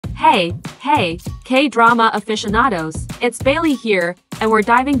Hey, K-drama aficionados, it's Bailey here, and we're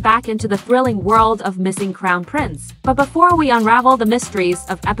diving back into the thrilling world of Missing Crown Prince. But before we unravel the mysteries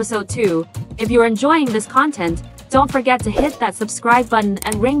of episode 2, if you're enjoying this content, don't forget to hit that subscribe button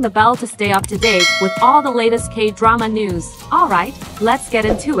and ring the bell to stay up to date with all the latest K-drama news. Alright, let's get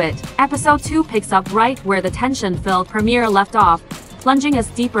into it. Episode 2 picks up right where the tension-filled premiere left off, plunging us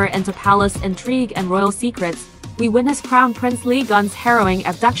deeper into palace intrigue and royal secrets. We witness Crown Prince Lee Gun's harrowing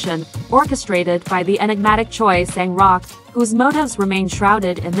abduction, orchestrated by the enigmatic Choi Sang-rok, whose motives remain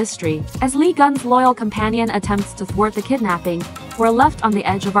shrouded in mystery. As Lee Gun's loyal companion attempts to thwart the kidnapping, we're left on the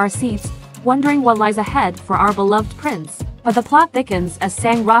edge of our seats, wondering what lies ahead for our beloved prince. But the plot thickens as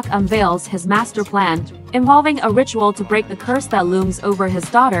Sang-rok unveils his master plan, involving a ritual to break the curse that looms over his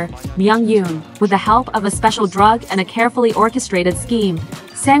daughter, Myung-yoon. With the help of a special drug and a carefully orchestrated scheme,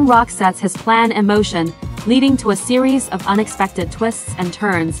 Sang-rok sets his plan in motion, leading to a series of unexpected twists and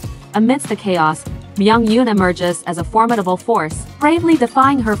turns. Amidst the chaos, Myung-yoon emerges as a formidable force, bravely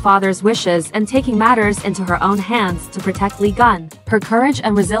defying her father's wishes and taking matters into her own hands to protect Lee Gun. Her courage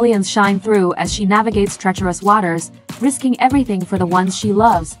and resilience shine through as she navigates treacherous waters, risking everything for the ones she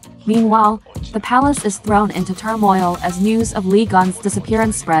loves. Meanwhile, the palace is thrown into turmoil as news of Lee Gun's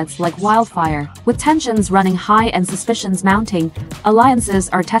disappearance spreads like wildfire. With tensions running high and suspicions mounting, alliances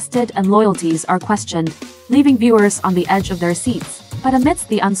are tested and loyalties are questioned, leaving viewers on the edge of their seats. But amidst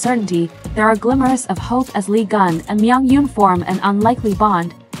the uncertainty, there are glimmers of hope as Lee Gun and Myung-yoon form an unlikely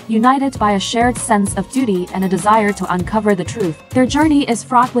bond, united by a shared sense of duty and a desire to uncover the truth. Their journey is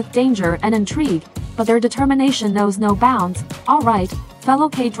fraught with danger and intrigue, but their determination knows no bounds. Alright, fellow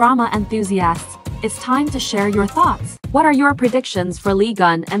K-drama enthusiasts, it's time to share your thoughts. What are your predictions for Lee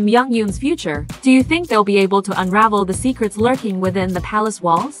Gun and Myung-yoon's future? Do you think they'll be able to unravel the secrets lurking within the palace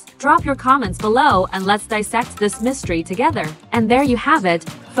walls? Drop your comments below and let's dissect this mystery together. And there you have it,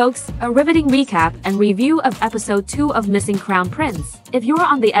 folks, a riveting recap and review of episode 2 of Missing Crown Prince. If you're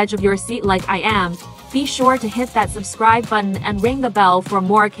on the edge of your seat like I am, be sure to hit that subscribe button and ring the bell for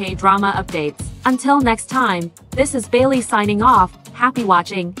more K-drama updates. Until next time, this is Bailey signing off. Happy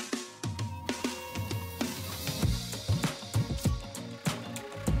watching.